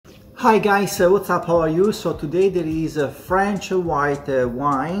Hi guys, what's up, how are you? So today there is French white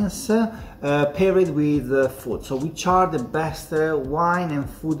wines paired with food. So which are the best wine and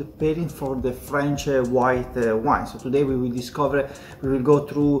food pairing for the French white wine. So today we will go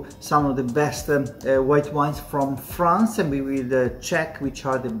through some of the best white wines from France, and we will check which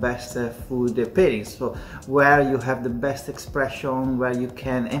are the best food pairings. So where you have the best expression, where you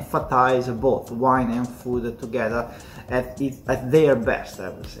can emphasize both wine and food together at their best, I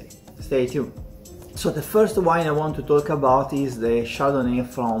would say. Stay tuned. So the first wine I want to talk about is the Chardonnay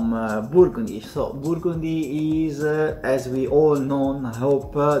from Burgundy. So Burgundy is, as we all know, I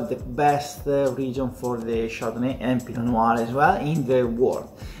hope, the best region for the Chardonnay and Pinot Noir as well in the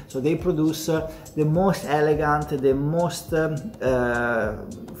world. So they produce the most elegant, the most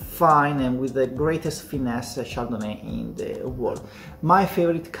fine and with the greatest finesse Chardonnay in the world. My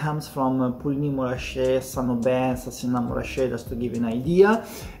favorite comes from Puligny-Montrachet, Saint-Aubin, Sassenat-Montrachet, just to give you an idea.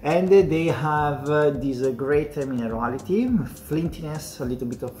 And they have this great minerality, flintiness, a little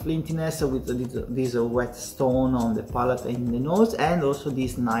bit of flintiness with this wet stone on the palate and in the nose, and also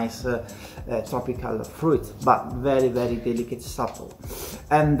this nice tropical fruit, but very, very delicate, subtle.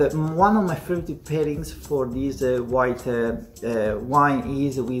 And one of my favorite pairings for this white wine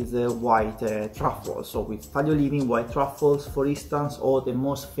is with white truffles. So with Fagiolini white truffles, for instance, or the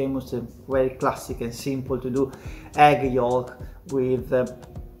most famous and very classic and simple to do egg yolk with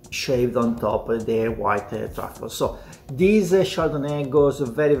shaved on top the white truffle. So this Chardonnay goes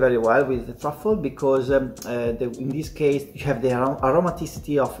very, very well with the truffle because in this case you have the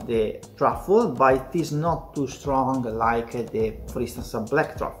aromaticity of the truffle, but it is not too strong like for instance, a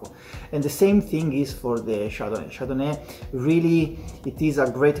black truffle. And the same thing is for the Chardonnay. Chardonnay really, it is a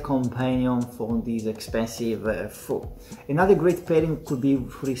great companion for this expensive fruit. Another great pairing could be,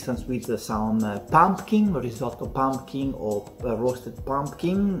 for instance, with some pumpkin, risotto pumpkin, or roasted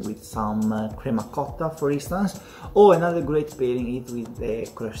pumpkin with some crema cotta, for instance. Or another great pairing is with the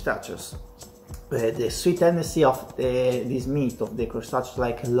crustaceous. The sweet tendency of this meat, of the crustaceous,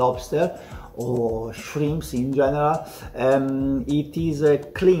 like lobster or shrimps in general, it is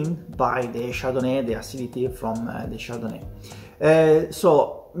cleaned by the Chardonnay, the acidity from the Chardonnay.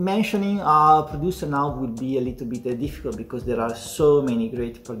 So mentioning a producer now would be a little bit difficult because there are so many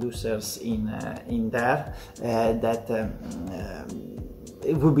great producers in there that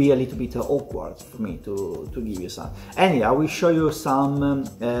it would be a little bit awkward for me to give you some. Anyway, I will show you some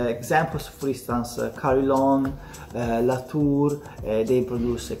examples. For instance, Carillon, Latour, they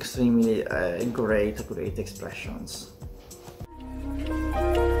produce extremely great expressions.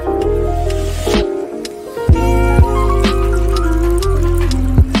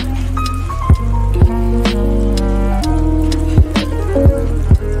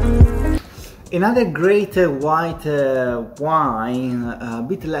 Another great white wine, a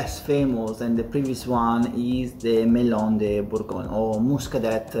bit less famous than the previous one, is the Melon de Bourgogne, or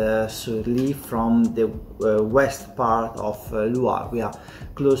Muscadet sur Lie, from the west part of Loire. We are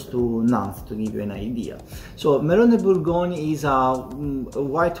close to Nantes, to give you an idea. So Melon de Bourgogne is a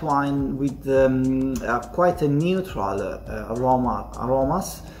white wine with quite a neutral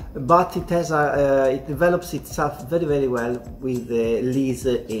aromas, but it has it develops itself very, very well with the lees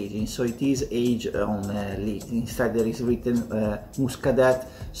aging. So it is aged on lees. Instead there is written Muscadet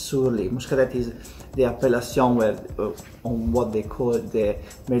sur Lie. Muscadet is the appellation on what they call the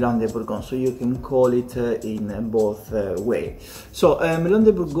Melon de Bourgogne. So you can call it in both ways. So Melon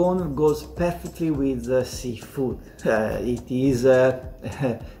de Bourgogne goes perfectly with seafood. It is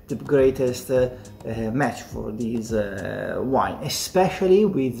the greatest match for this wine, especially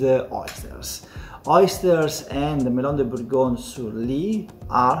with oysters. Oysters and the Melon de Bourgogne sur Lie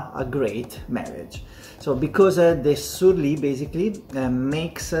are a great marriage. So because the sur Lie basically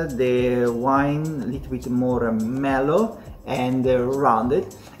makes the wine a little bit more mellow and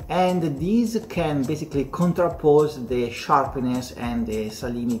rounded, and these can basically contrapose the sharpness and the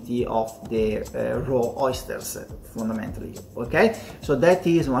salinity of the raw oysters, fundamentally. Okay, so that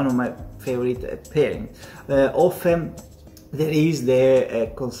is one of my favorite pairings. Often there is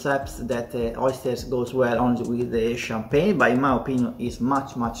the concept that oysters goes well only with the champagne, but in my opinion is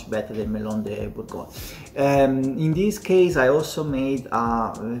much better than Melon de Bourgogne. In this case I also made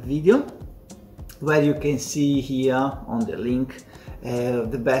a video where you can see here on the link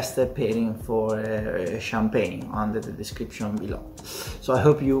the best pairing for champagne under the description below. So I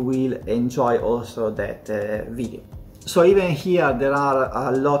hope you will enjoy also that video. So even here there are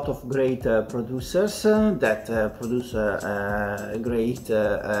a lot of great producers that produce great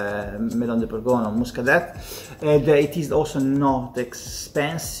Melon de Bourgogne or Muscadet. It is also not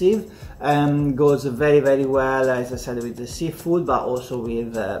expensive, goes very well, as I said, with the seafood, but also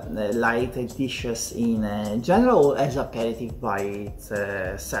with light dishes in general, as aperitif by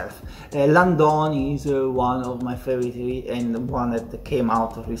itself. Landon is one of my favorite and one that came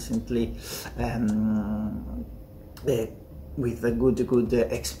out recently. With a good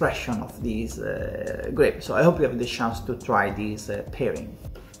expression of these grapes. So I hope you have the chance to try this pairing.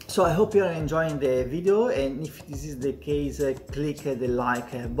 So I hope you are enjoying the video, and if this is the case, click the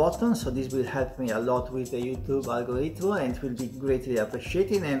like button, so this will help me a lot with the YouTube algorithm and it will be greatly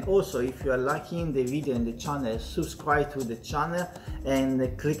appreciated. And also, if you are liking the video and the channel, subscribe to the channel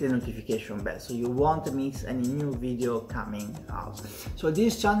and click the notification bell so you won't miss any new video coming out. So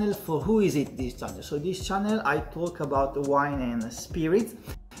this channel, for who is it, this channel? So this channel I talk about wine and spirit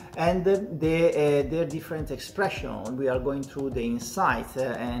and their different expression. We are going through the insights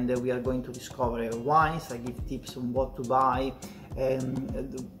and we are going to discover wines. I give tips on what to buy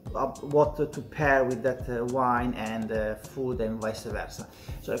and what to pair with that wine and food and vice versa.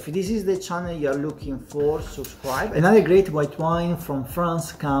 So if this is the channel you are looking for, subscribe. Another great white wine from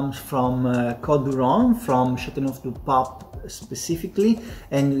France comes from Côte d'Uron, from Châteauneuf-du-Pape specifically,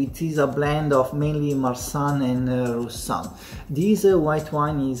 and it is a blend of mainly Marsanne and Roussanne. This white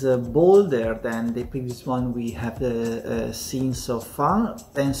wine is bolder than the previous one we have seen so far,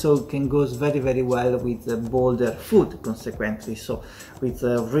 and so it can go very well with bolder food consequently. So with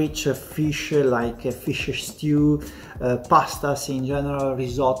rich fish like fish stew, pastas in general,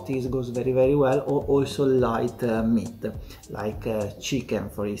 risottis goes very well, or also light meat like chicken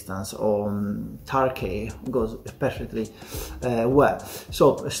for instance, or turkey goes perfectly well.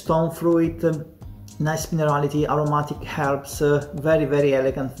 So stone fruit, nice minerality, aromatic herbs, very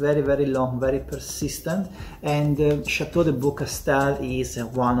elegant, very long, very persistent. And Chateau de Beaucastel is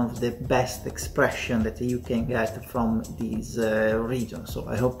one of the best expression that you can get from this region. So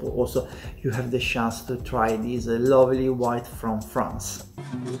I hope also you have the chance to try this lovely white from France.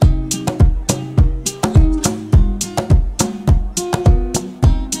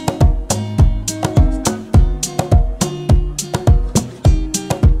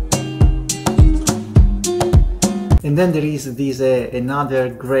 And then there is this another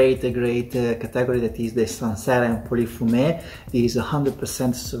great category, that is the Sancerre and Polyfumé. This is 100%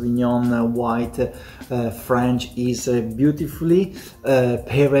 Sauvignon white French, is beautifully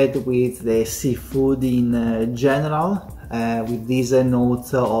paired with the seafood in general, with these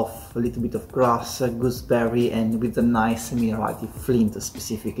notes of a little bit of grass, gooseberry, and with a nice minerality, flint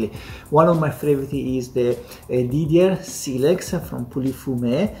specifically. One of my favorite is the Didier Silex from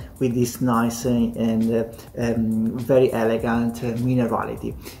Polyfumé, with this nice and very elegant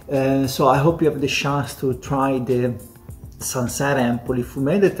minerality. So I hope you have the chance to try the Sancerre and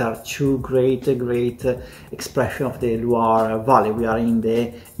Polyfumé, that are two great expression of the Loire Valley. We are in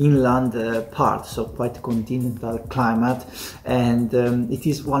the inland part, so quite continental climate, and it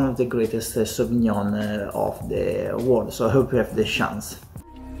is one of the greatest Sauvignon of the world. So I hope you have the chance.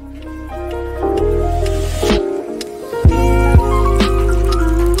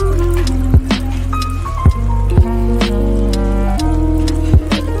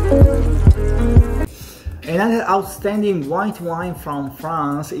 Another outstanding white wine from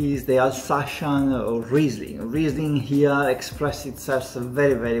France is the Alsatian Riesling. Riesling here expresses itself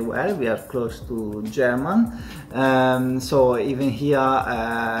very well. We are close to German, so even here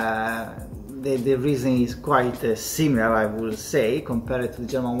the Riesling is quite similar, I would say, compared to the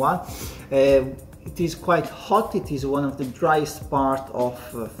German one. It is quite hot. It is one of the driest part of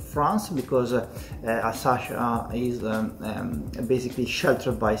France, because Alsace is basically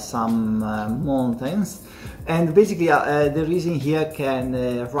sheltered by some mountains, and basically the Riesling here can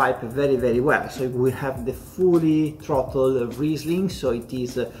ripe very well. So we have the fully throttled Riesling, so it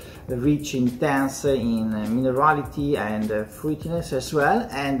is rich, intense in minerality and fruitiness as well,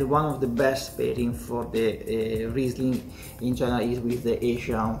 and one of the best pairing for the Riesling in general is with the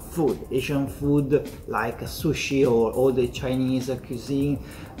Asian food. Asian food like sushi or all the Chinese cuisine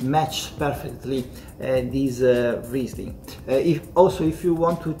match perfectly this Riesling. If you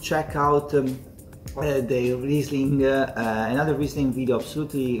want to check out the Riesling, another Riesling video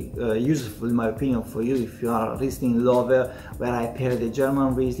absolutely useful in my opinion for you if you are a Riesling lover, where I pair the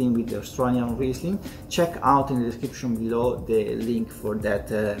German Riesling with the Australian Riesling. Check out in the description below the link for that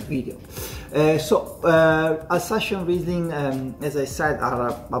video. Alsatian Riesling, as I said,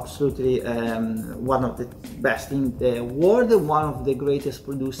 are absolutely one of the best in the world. One of the greatest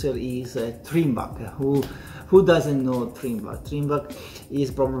producer is Trimbach, Who doesn't know Trimbach? Trimbach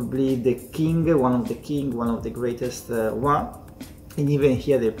is probably the king, one of the greatest one. And even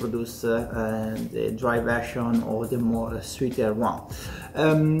here they produce the dry version or the more sweeter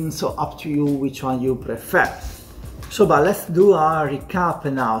one. So up to you which one you prefer. So, but let's do a recap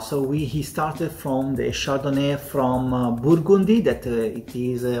now. So he started from the Chardonnay from Burgundy, that it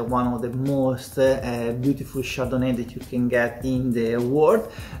is one of the most beautiful Chardonnay that you can get in the world.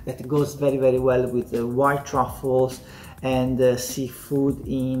 That goes very, very well with white truffles and seafood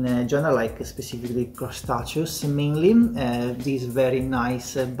in general, like specifically crustaceous mainly. This very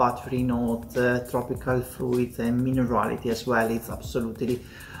nice buttery note, tropical fruit and minerality as well. It's absolutely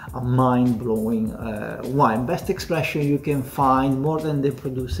a mind-blowing wine. Best expression you can find, more than the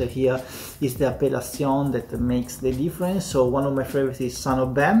producer here, is the appellation that makes the difference. So one of my favorites is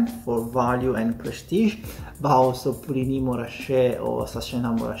Saint-Aubin for value and prestige, but also Puligny Montrachet or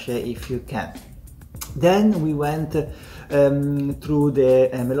Sachsenat Montrachet if you can. Then we went through the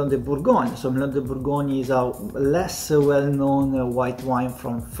Melon de Bourgogne. So Melon de Bourgogne is a less well-known white wine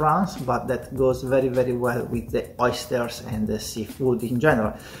from France, but that goes very, very well with the oysters and the seafood in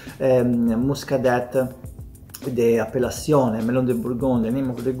general. Muscadet, the appellation Melon de Bourgogne, the name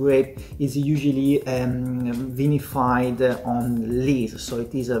of the grape, is usually vinified on lees, so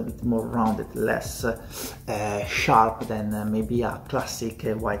it is a bit more rounded, less sharp than maybe a classic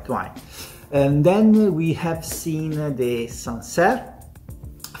white wine. And then we have seen the Sancerre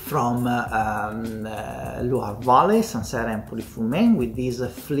from Loire Valley, Sancerre and Pouilly-Fumé, with this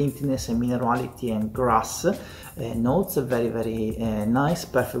flintiness and minerality and grass notes, very, very nice,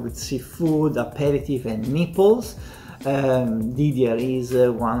 perfect with seafood, aperitif and nipples. Didier is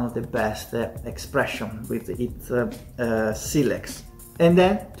one of the best expression with its silex. And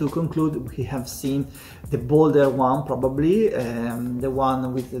then to conclude, we have seen the bolder one, probably the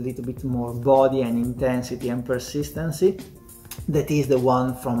one with a little bit more body and intensity and persistency. That is the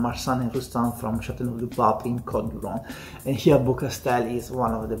one from Marsanne and Roustan from Châteauneuf-du-Pape in Côte d'Or. And here Beaucastel is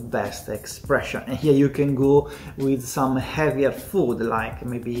one of the best expression. And here you can go with some heavier food, like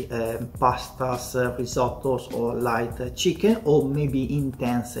maybe pastas, risottos, or light chicken, or maybe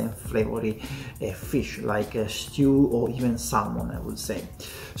intense and flavory fish, like stew or even salmon, I would say.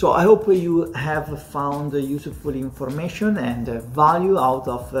 So I hope you have found useful information and value out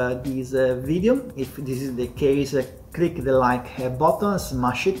of this video. If this is the case, click the like button,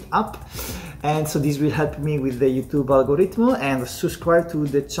 smash it up, and so this will help me with the YouTube algorithm. And subscribe to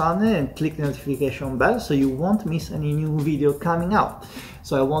the channel and click the notification bell so you won't miss any new video coming out.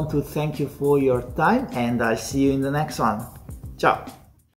 So I want to thank you for your time, and I'll see you in the next one. Ciao!